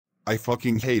I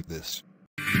fucking hate this.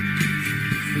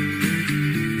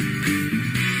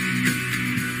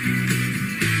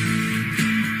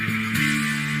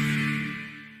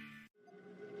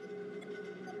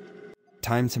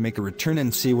 Time to make a return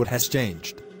and see what has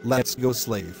changed. Let's go,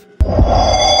 slave.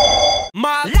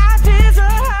 My life is a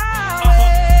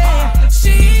highway.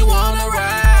 She wanna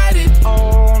ride it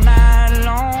all night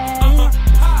long.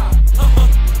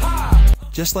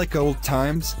 Just like old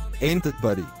times, ain't it,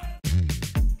 buddy?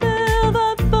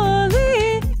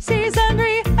 Season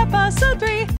 3, Episode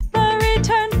 3, The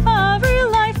Return of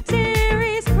Real Life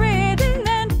series, written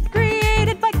and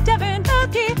created by Devan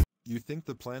Pelkey. You think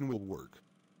the plan will work?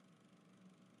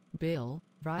 Bill,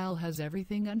 Ryle has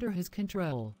everything under his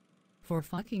control. For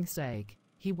fucking sake,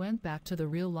 he went back to the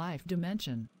real-life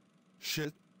dimension.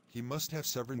 Shit, he must have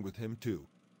Severin with him too.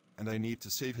 And I need to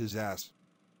save his ass.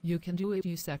 You can do it,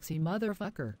 you sexy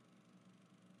motherfucker.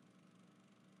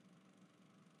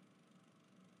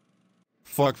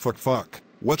 Fuck.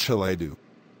 What shall I do?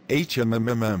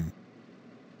 HMMMM.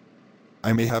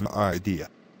 I may have an idea.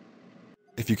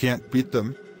 If you can't beat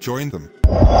them, join them.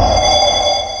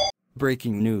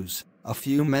 Breaking news. A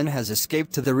few men has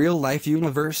escaped to the real-life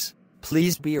universe.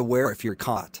 Please be aware if you're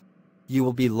caught. You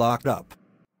will be locked up.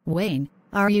 Wayne,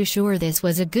 are you sure this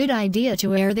was a good idea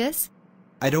to air this?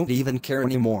 I don't even care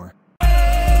anymore.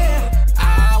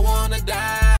 I wanna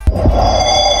die.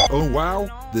 Oh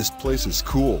wow, this place is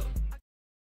cool.